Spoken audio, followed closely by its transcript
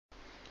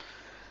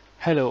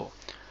Hello,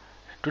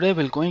 today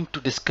we're going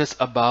to discuss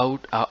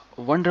about a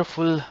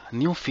wonderful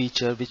new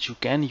feature which you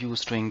can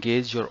use to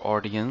engage your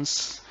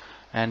audience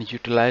and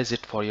utilize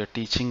it for your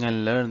teaching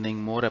and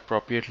learning more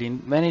appropriately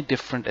in many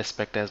different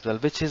aspects as well,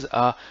 which is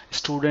a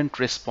student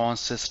response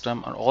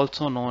system, or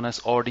also known as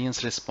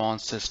audience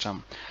response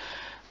system.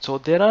 So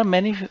there are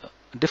many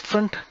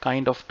different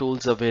kind of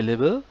tools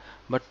available,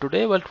 but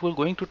today what we're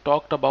going to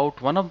talk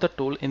about one of the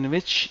tool in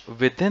which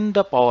within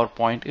the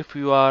PowerPoint, if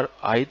you are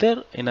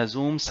either in a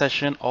Zoom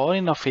session or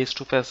in a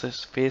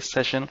face-to-face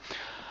session,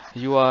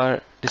 you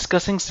are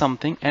discussing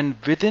something, and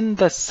within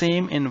the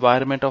same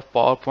environment of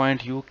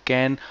PowerPoint you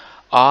can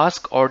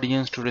ask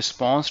audience to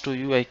respond to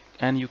you,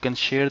 and you can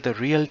share the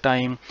real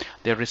time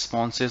their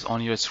responses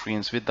on your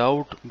screens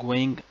without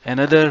going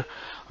another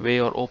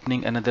way or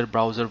opening another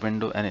browser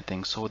window,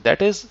 anything. So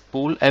that is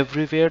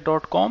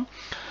PollEverywhere.com.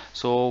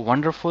 So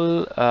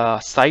wonderful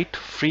site,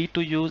 free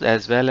to use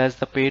as well as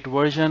the paid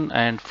version,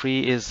 and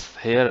free is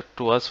here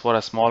to us for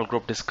a small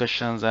group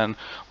discussions and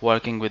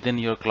working within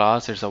your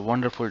class. It's a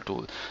wonderful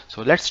tool.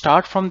 So let's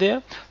start from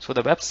there. So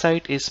the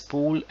website is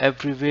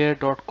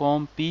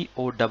PollEverywhere.com,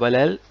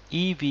 PollEverywhere,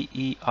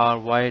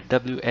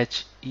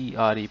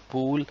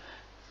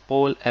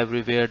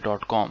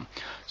 PollEverywhere.com.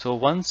 So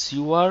once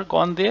you are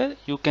gone there,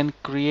 you can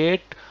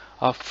create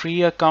a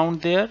free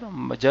account there.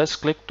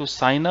 Just click to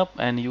sign up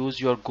and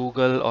use your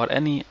Google or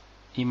any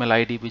email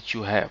ID which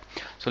you have.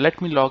 So let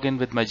me log in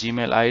with my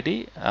Gmail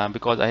ID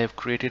because I have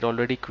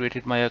already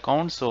created my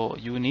account. So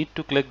you need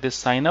to click this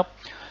sign up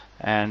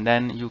and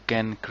then you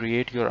can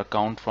create your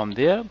account from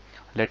there.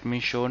 Let me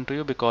show it to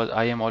you because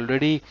I am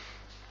already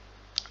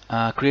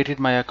created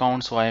my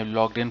account, so I have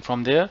logged in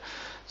from there.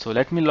 So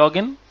let me log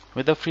in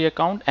with a free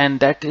account,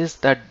 and that is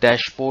that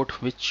dashboard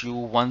which you,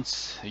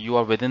 once you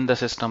are within the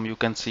system, you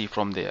can see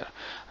from there.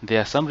 There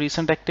are some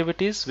recent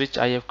activities which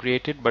I have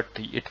created, but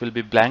it will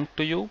be blank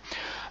to you.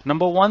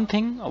 Number one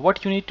thing,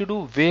 what you need to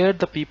do, where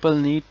the people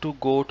need to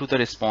go to the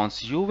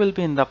response. You will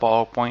be in the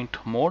PowerPoint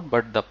mode,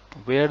 but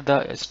where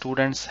the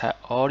students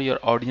or your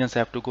audience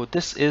have to go,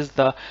 this is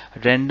the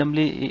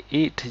randomly,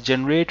 it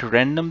generate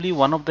randomly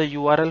one of the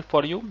URL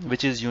for you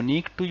which is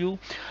unique to you.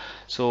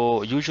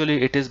 So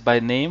usually it is by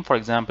name, for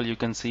example, you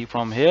can see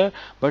from here,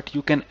 but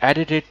you can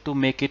edit it to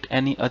make it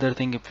any other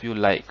thing if you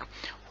like.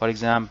 For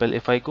example,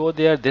 if I go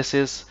there, this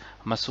is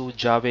Masood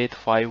Javed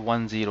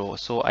 510,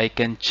 so I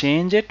can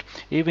change it.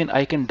 Even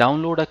I can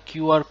download a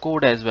QR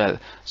code as well,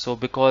 so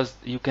because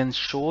you can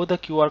show the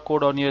QR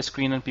code on your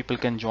screen and people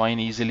can join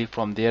easily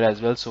from there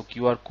as well. So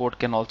QR code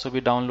can also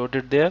be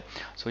downloaded there.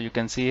 So you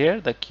can see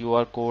here the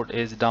QR code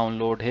is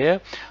download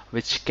here,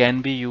 which can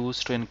be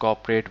used to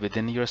incorporate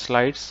within your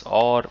slides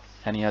or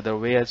any other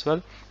way as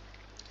well.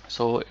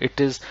 So it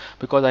is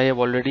because I have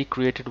already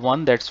created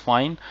one, that's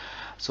fine.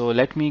 So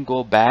let me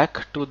go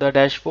back to the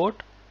dashboard.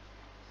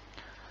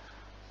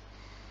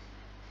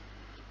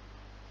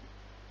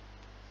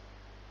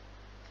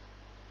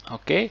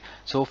 Okay,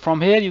 so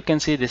from here you can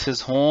see this is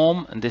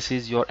home and this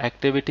is your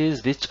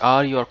activities, which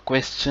are your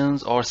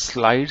questions or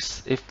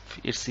slides. If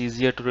it's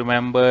easier to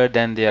remember,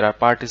 then there are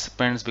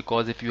participants,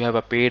 because if you have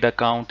a paid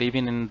account,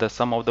 even in the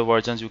some of the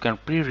versions you can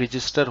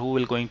pre-register who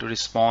will going to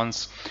respond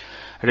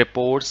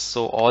reports,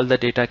 so all the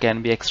data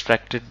can be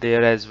extracted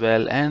there as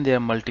well, and there are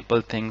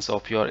multiple things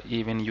of your,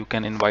 even you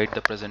can invite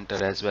the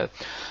presenter as well.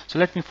 So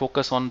let me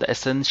focus on the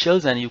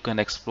essentials and you can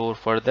explore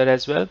further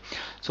as well.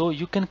 So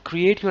you can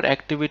create your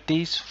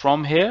activities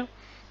from here,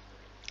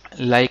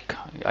 like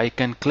I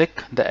can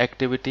click the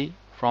activity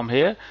from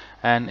here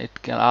and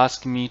it can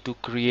ask me to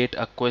create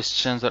a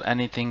questions or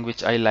anything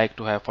which I like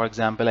to have. For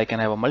example, I can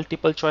have a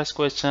multiple choice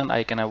question,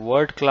 I can have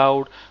word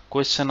cloud,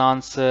 question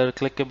answer,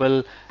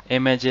 clickable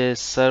images,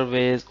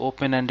 surveys,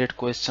 open-ended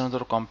questions,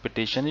 or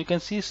competition. You can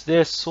see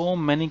there's so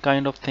many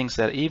kind of things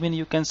there. Even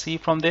you can see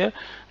from there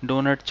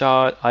donut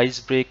chart,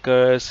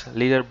 icebreakers,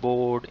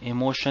 leaderboard,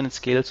 emotion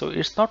scale. So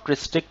it's not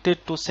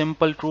restricted to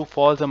simple true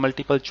false or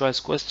multiple choice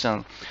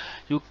questions.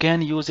 You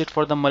can use it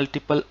for the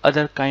multiple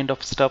other kind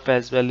of stuff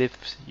as well if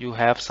you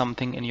have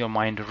something in your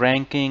mind,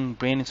 ranking,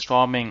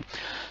 brainstorming.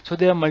 So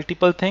there are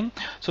multiple things,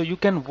 so you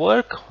can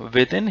work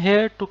within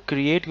here to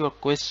create your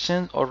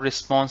questions or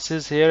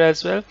responses here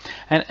as well.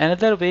 And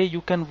another way, you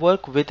can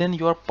work within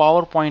your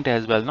PowerPoint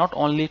as well, not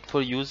only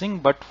for using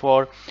but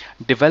for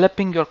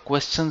developing your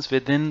questions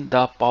within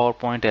the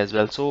PowerPoint as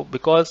well. So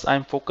because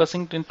I'm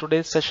focusing in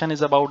today's session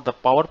is about the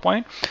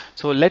PowerPoint,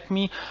 so let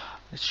me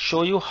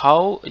show you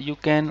how you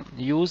can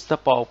use the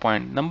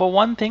PowerPoint. Number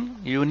one thing,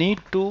 you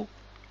need to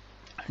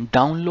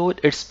download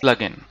its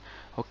plugin.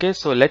 Okay,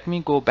 so let me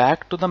go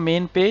back to the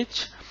main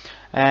page,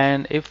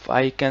 and if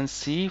I can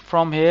see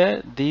from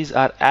here, these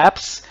are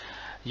apps.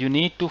 You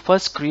need to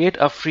first create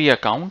a free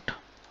account,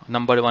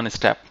 number one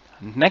step.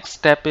 Next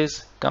step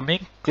is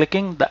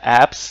clicking the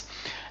apps,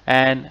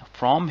 and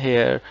from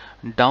here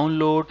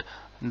download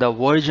the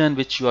version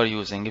which you are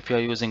using. If you are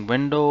using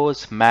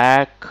Windows,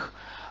 Mac,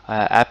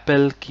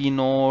 Apple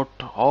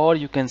Keynote, or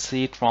you can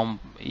see it from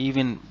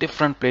even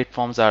different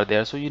platforms are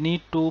there. So you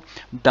need to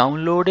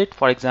download it.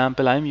 For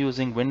example, I'm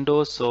using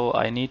Windows, so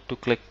I need to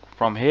click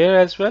from here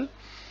as well,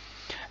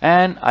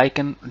 and I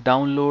can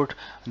download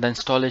the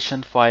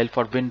installation file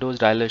for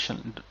Windows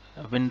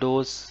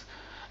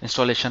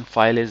installation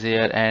file is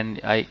here, and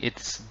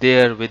it's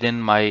there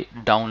within my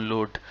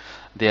download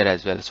there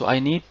as well. So I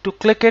need to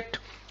click it,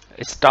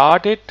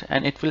 start it,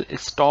 and it will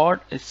install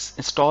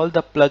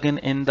the plugin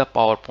in the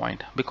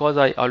PowerPoint. Because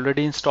I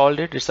already installed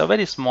it, it's a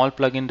very small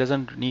plugin,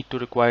 doesn't need to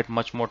require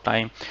much more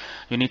time.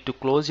 You need to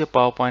close your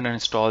PowerPoint and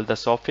install the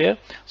software.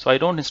 So I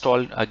don't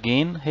install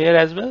again here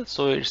as well.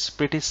 So it's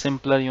pretty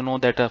simpler, you know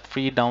that a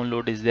free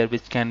download is there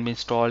which can be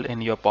installed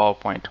in your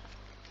PowerPoint.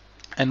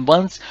 And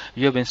once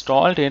you have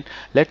installed it,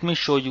 let me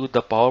show you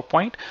the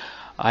PowerPoint.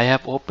 I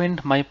have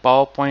opened my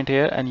PowerPoint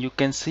here, and you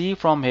can see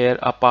from here,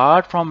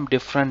 apart from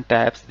different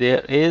tabs,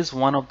 there is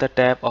one of the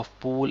tab of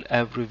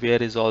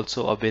PollEverywhere is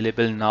also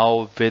available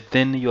now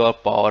within your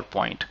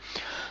PowerPoint.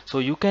 So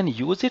you can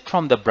use it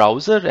from the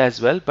browser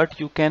as well, but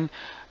you can,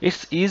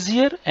 it's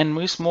easier and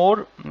it's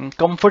more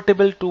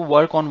comfortable to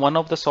work on one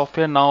of the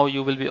software. Now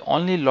you will be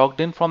only logged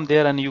in from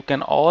there, and you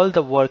can, all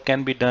the work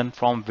can be done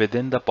from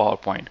within the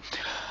PowerPoint.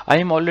 I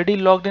am already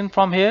logged in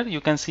from here. You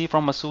can see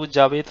from Masood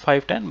Javed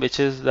 510, which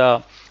is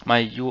my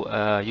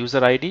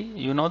user ID,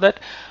 you know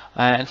that.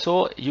 And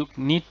so you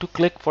need to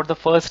click for the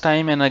first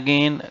time, and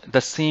again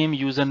the same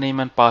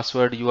username and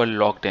password you are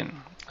logged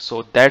in.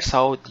 So that's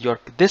how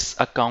this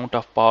account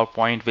of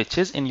PowerPoint which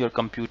is in your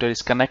computer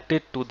is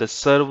connected to the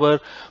server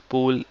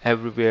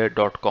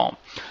PollEverywhere.com.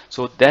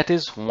 So that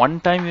is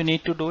one time you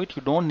need to do it.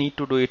 You don't need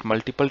to do it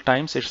multiple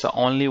times. It's the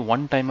only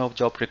one time of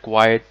job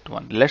required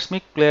one. Let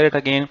me clear it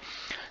again.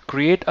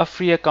 Create a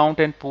free account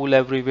in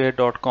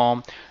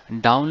PollEverywhere.com,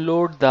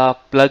 download the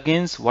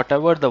plugins,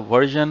 whatever the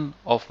version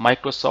of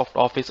Microsoft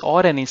Office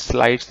or any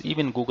slides,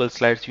 even Google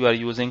Slides you are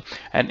using,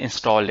 and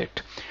install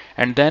it.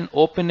 And then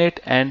open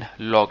it and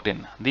logged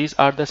in. These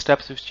are the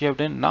steps which you have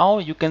done. Now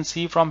you can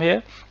see from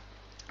here,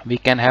 we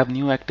can have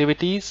new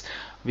activities.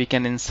 We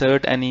can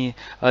insert any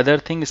other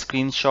thing,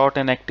 screenshot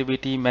an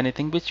activity, many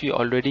things which we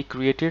already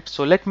created.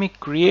 So let me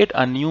create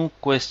a new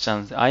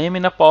questions. I am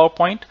in a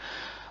PowerPoint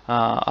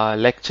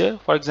lecture,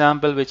 for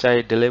example, which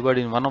I delivered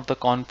in one of the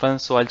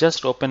conference. So I'll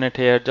just open it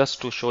here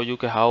just to show you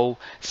how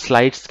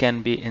slides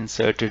can be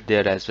inserted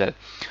there as well.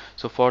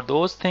 So for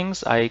those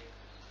things, I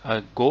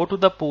go to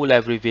the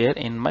PollEverywhere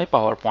in my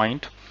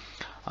PowerPoint.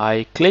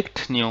 I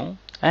clicked new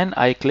and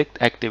I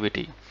clicked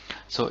activity.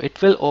 So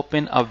it will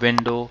open a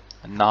window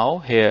now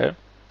here,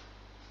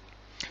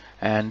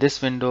 and this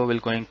window will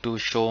going to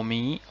show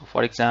me,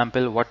 for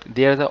example, what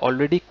there are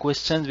already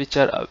questions which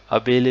are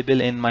available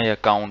in my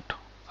account.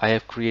 I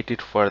have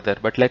created further,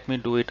 but let me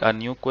do it a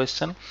new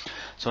question.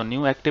 So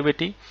new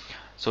activity.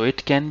 So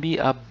it can be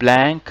a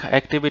blank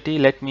activity.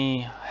 Let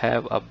me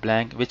have a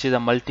blank, which is a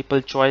multiple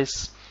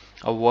choice,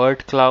 a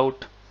word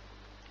cloud.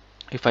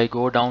 If I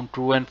go down,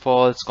 true and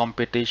false,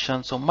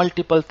 competition. So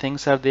multiple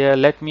things are there.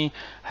 Let me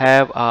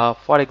have,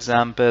 for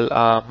example,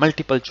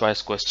 multiple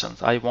choice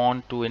questions. I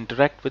want to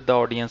interact with the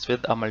audience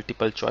with a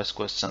multiple choice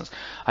questions.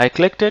 I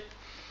clicked it,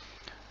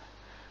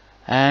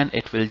 and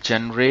it will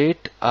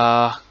generate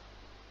a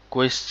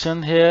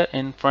question here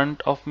in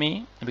front of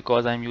me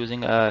because I'm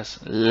using a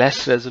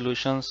less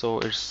resolution. So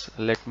it's,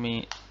 let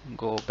me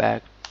go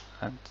back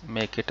and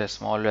make it a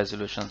small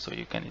resolution so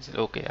you can easily,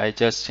 okay, I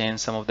just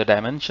changed some of the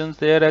dimensions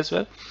there as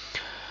well.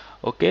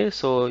 Okay,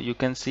 so you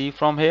can see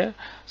from here.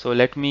 So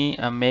let me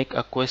make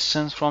a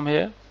questions from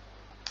here.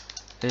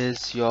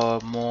 Is your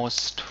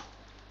most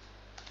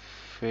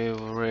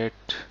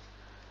favorite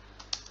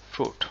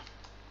fruit?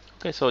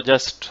 Okay, so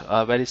just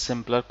a very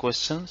simpler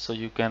question, so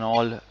you can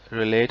all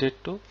relate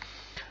it to.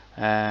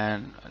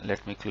 And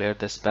let me clear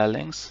the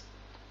spellings.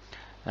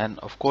 And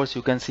of course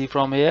you can see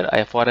from here,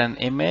 for an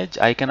image,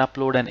 I can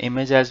upload an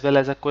image as well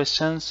as a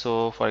question.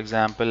 So for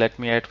example, let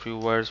me add few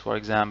words. For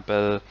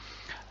example,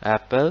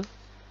 apple.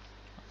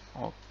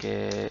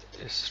 Okay,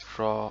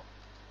 strawberries.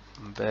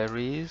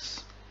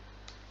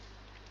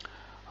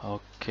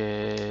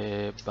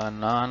 Okay,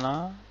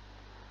 banana.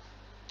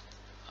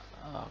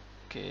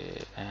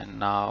 Okay, and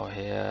now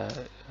here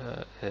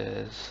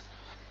is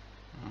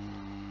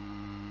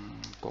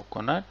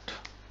coconut.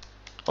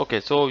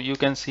 Okay, so you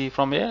can see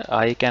from here,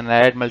 I can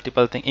add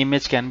multiple things.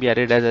 Image can be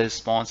added as a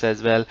response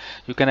as well.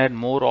 You can add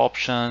more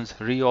options,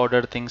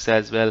 reorder things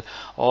as well.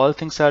 All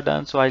things are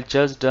done. So I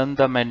just done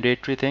the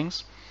mandatory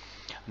things,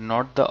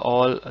 not the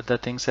all the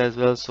things as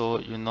well, so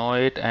you know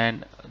it.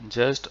 And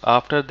just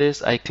after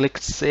this, I click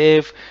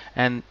save,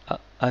 and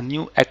a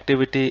new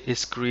activity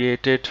is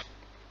created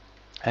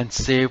and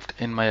saved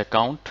in my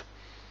account.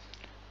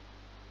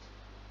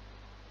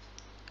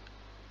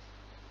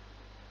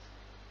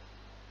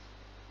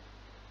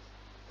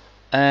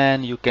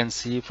 And you can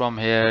see from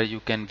here,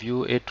 you can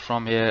view it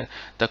from here.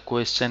 The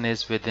question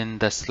is within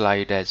the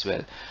slide as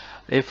well.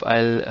 If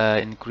I'll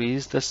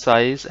increase the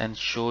size and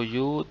show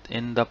you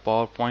in the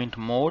PowerPoint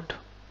mode.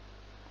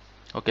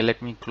 Okay,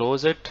 let me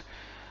close it.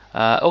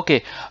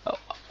 Okay,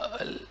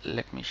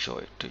 Let me show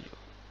it to you.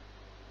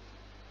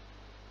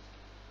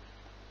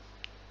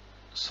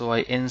 So I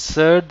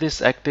insert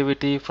this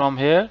activity from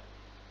here.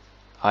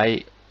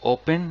 I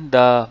open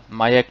the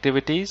my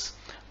activities.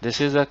 This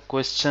is a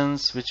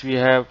questions which we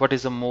have. What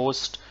is your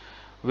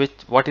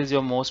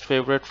most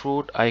favorite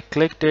fruit? I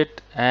clicked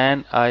it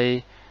and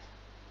I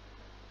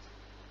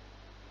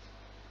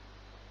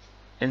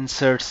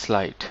insert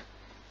slide.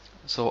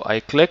 So I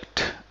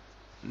clicked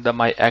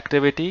my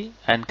activity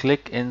and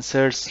click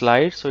insert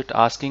slide. So it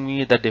asking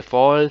me the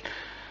default,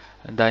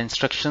 the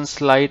instruction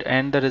slide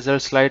and the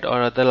result slide,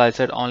 or other I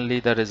said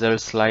only the result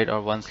slide or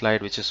one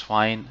slide, which is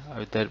fine.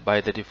 That by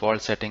the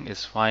default setting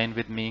is fine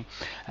with me.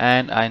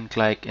 And I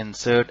click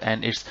insert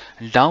and it's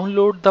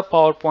download the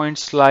PowerPoint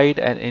slide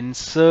and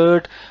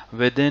insert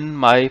within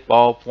my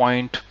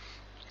PowerPoint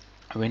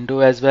window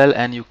as well.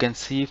 And you can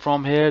see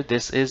from here,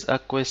 this is a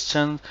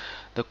question.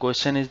 The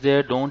question is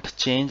there. Don't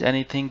change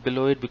anything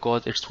below it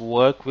because it's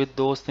work with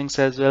those things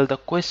as well. The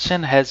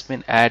question has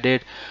been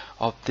added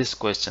of this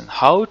question.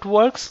 How it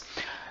works?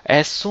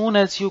 As soon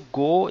as you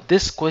go,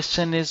 this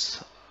question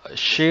is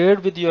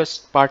shared with your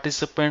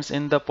participants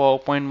in the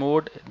PowerPoint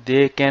mode.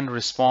 They can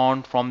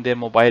respond from their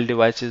mobile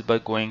devices by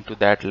going to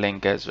that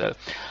link as well.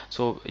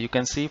 So you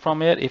can see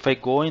from here, if I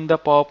go in the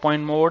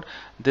PowerPoint mode,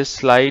 this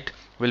slide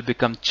will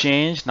become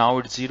changed. Now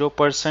it's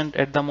 0%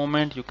 at the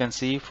moment. You can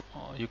see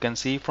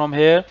from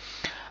here.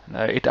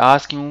 It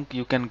asks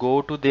you can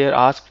go to there,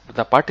 ask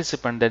the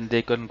participant, then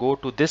they can go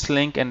to this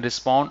link and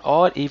respond,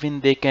 or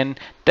even they can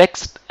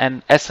text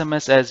and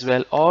SMS as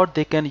well, or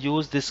they can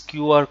use this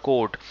QR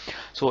code.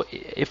 So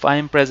if I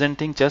am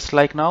presenting just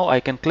like now, I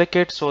can click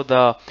it, so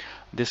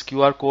this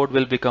QR code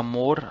will become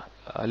more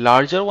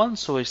larger one,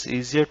 so it's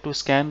easier to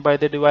scan by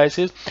the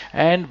devices.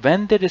 And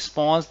when they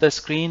respond, the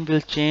screen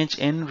will change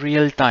in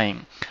real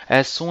time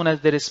as soon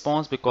as they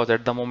respond, because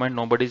at the moment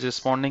nobody is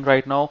responding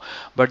right now,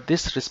 but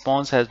this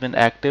response has been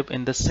active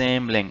in the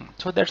same link.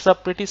 So that's a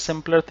pretty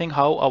simpler thing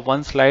how a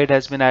one slide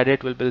has been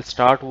added. We will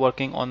start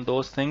working on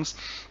those things.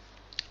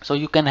 So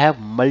you can have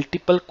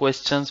multiple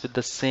questions with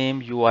the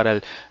same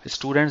URL.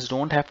 Students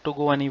don't have to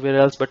go anywhere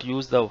else but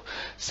use the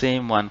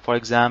same one. For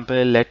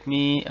example, let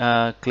me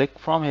click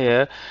from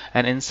here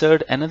and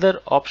insert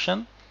another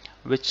option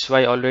which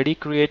I already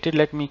created.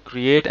 Let me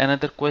create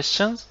another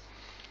questions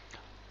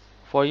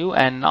for you.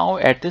 And now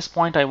at this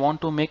point I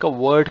want to make a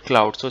word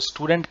cloud, so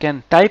student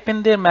can type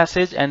in their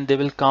message and they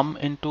will come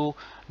into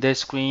their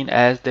screen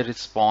as the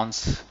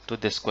response to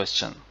this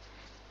question.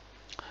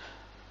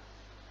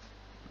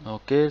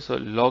 Okay, so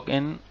log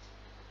in.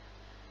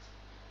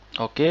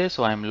 Okay,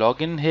 so I'm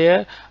logged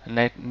here.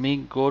 Let me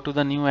go to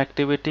the new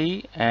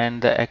activity,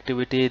 and the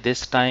activity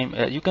this time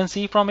you can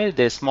see from it,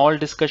 there's small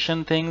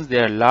discussion things,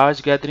 there are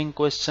large gathering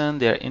questions,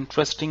 there are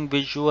interesting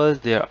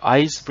visuals, there are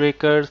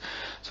icebreakers.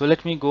 So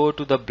let me go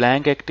to the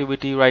blank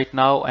activity right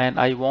now, and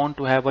I want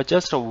to have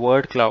just a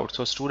word cloud.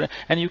 So student,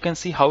 and you can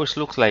see how it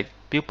looks like.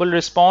 People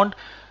respond,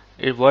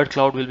 a word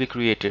cloud will be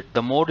created.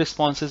 The more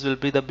responses will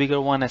be the bigger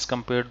one as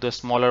compared to the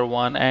smaller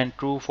one, and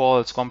true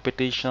false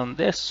competition.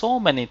 There's so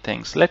many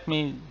things. Let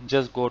me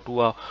just go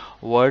to a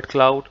word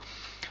cloud.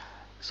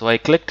 So I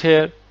clicked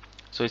here.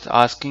 So it's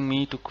asking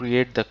me to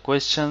create the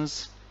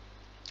questions.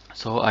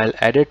 So I'll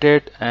edit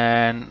it,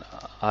 and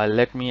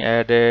let me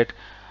edit.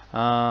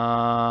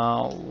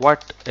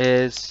 What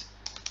is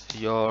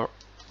your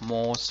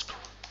most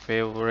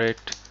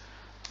favorite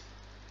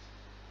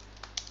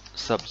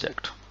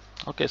subject?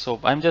 Okay, so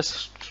I'm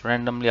just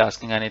randomly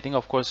asking anything.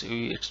 Of course,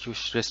 its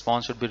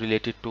response should be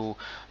related to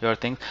your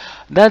thing.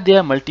 That there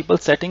are multiple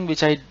settings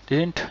which I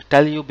didn't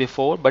tell you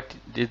before, but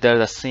they're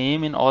the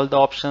same in all the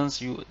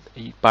options.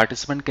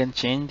 Participant can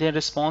change their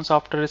response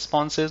after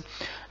responses.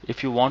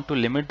 If you want to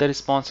limit the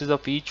responses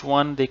of each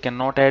one, they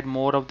cannot add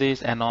more of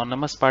this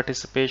anonymous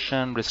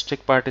participation,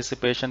 restrict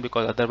participation,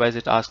 because otherwise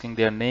it's asking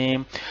their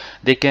name.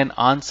 They can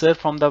answer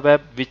from the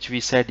web, which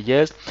we said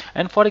yes.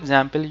 And for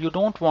example, you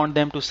don't want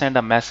them to send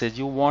a message,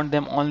 you want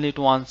them only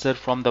to answer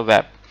from the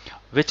web,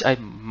 which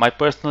my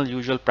personal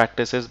usual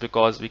practice is,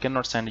 because we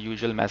cannot send a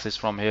usual message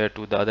from here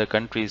to the other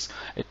countries.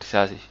 It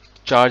has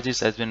charges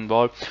has been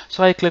involved.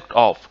 So I clicked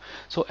off.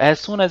 So as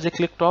soon as I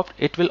clicked off,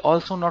 it will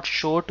also not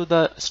show to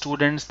the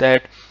students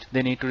that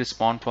they need to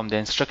respond from the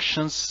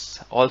instructions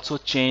also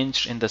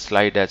changed in the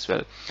slide as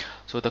well.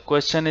 So the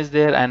question is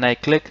there, and I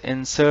click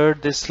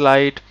insert this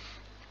slide,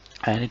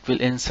 and it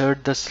will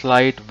insert the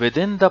slide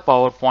within the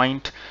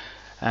PowerPoint.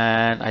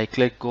 And I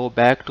click go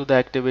back to the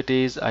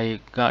activities. I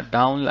got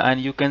down, and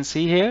you can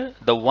see here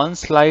the one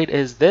slide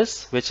is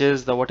this, which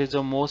is the what is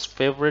your most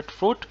favorite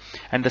fruit,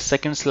 and the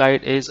second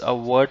slide is a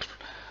word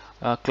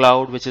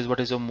cloud, which is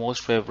what is your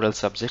most favorite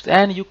subject.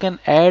 And you can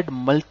add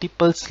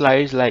multiple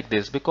slides like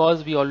this,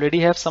 because we already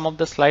have some of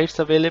the slides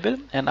available,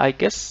 and I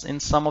guess in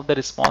some of the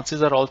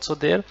responses are also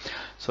there.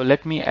 So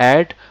let me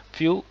add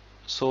few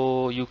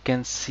so you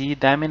can see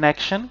them in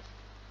action.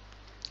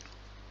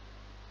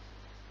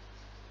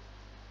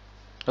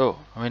 Oh,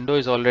 window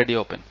is already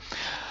open.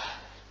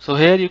 So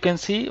here you can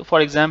see,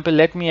 for example,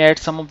 let me add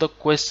some of the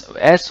questions.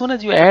 As soon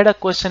as you add a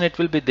question, it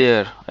will be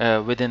there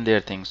within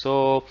their thing.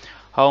 So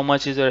how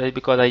much is it?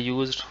 Because I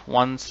used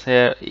once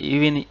here,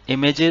 even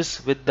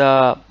images with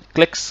the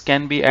clicks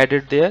can be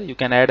added there. You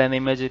can add an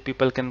image,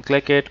 people can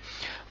click it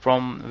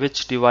from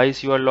which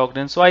device you are logged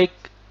in. So I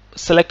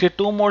selected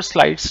two more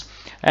slides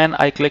and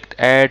I clicked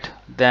add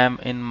them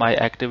in my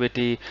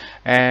activity,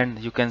 and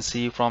you can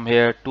see from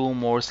here two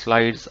more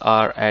slides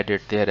are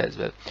added there as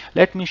well.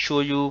 Let me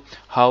show you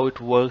how it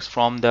works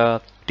from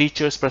the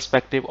teacher's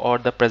perspective or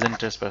the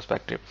presenter's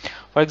perspective.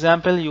 For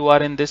example, you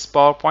are in this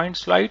PowerPoint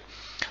slide.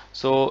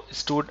 So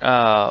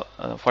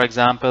for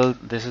example,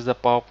 this is the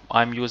pop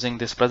I'm using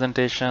this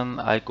presentation.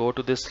 I go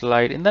to this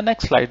slide. In the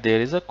next slide there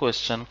is a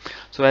question.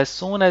 So as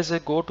soon as I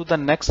go to the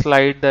next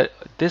slide,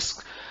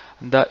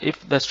 if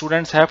the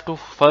students have to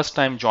first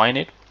time join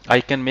it, I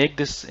can make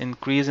this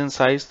increase in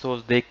size so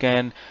they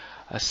can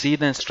see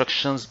the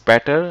instructions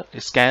better,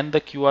 scan the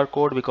QR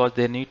code because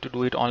they need to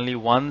do it only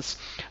once,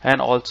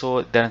 and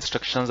also the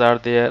instructions are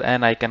there,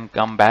 and I can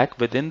come back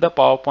within the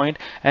PowerPoint,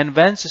 and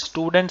when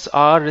students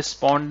are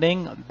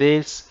responding,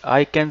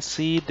 I can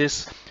see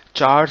this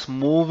charts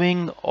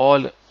moving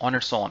all on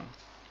its own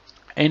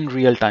in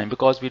real time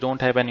because we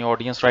don't have any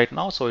audience right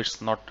now, so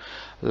it's not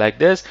like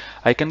this.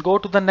 I can go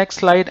to the next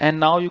slide,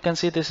 and now you can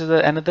see this is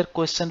another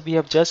question we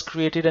have just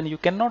created, and you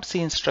cannot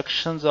see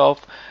instructions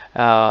of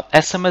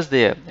SMS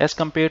there as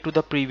compared to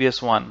the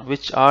previous one,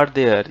 which are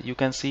there. You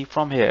can see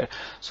from here.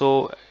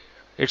 So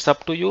it's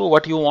up to you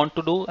what you want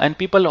to do, and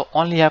people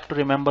only have to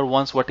remember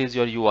once what is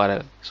your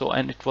URL. So,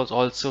 and it was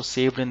also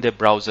saved in their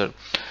browser.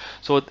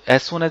 So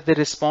as soon as they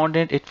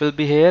responded, it will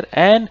be here,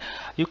 and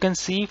you can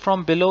see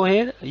from below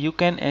here, you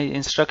can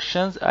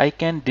instructions, I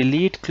can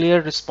delete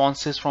clear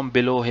responses from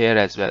below here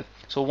as well.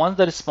 So once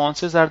the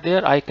responses are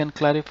there, I can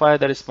clarify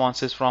the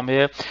responses from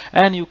here,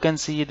 and you can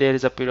see there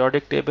is a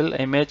periodic table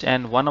image,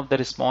 and one of the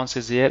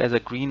responses here as a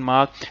green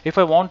mark. If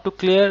I want to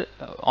clear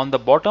on the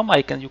bottom,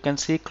 you can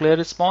see clear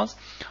response.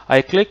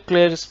 I click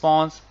clear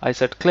response, I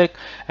said click,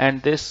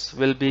 and this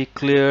will be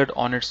cleared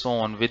on its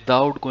own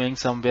without going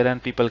somewhere,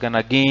 and people can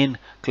again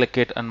click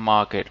it and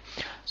mark it.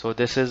 So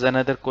this is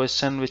another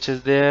question which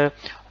is there.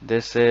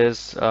 This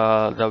is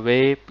the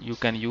way you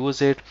can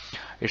use it.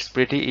 It's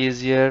pretty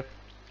easier,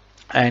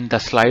 and the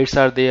slides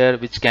are there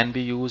which can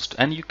be used,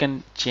 and you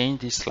can change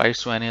these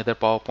slides to any other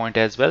PowerPoint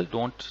as well.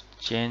 Don't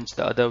change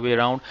the other way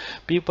around.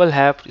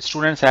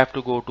 Students have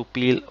to go to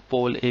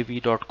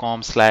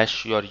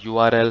pollev.com/your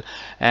URL,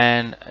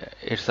 and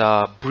it's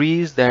a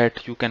breeze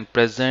that you can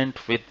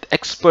present with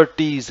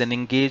expertise and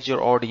engage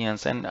your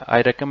audience. And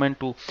I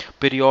recommend to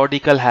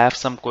periodical have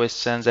some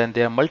questions, and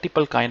there are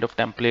multiple kind of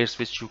templates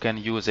which you can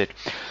use it.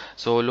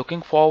 So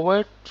looking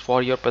forward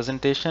for your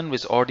presentation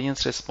with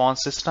audience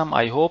response system.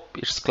 I hope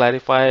it's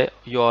clarify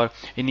your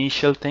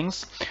initial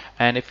things,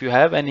 and if you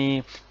have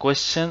any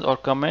questions or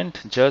comment,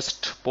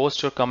 just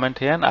post your comment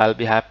here and I'll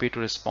be happy to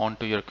respond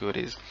to your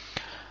queries.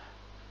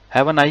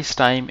 Have a nice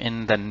time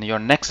in your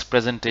next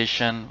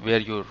presentation where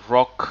you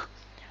rock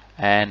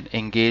and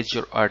engage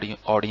your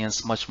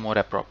audience much more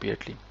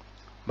appropriately.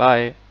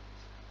 Bye.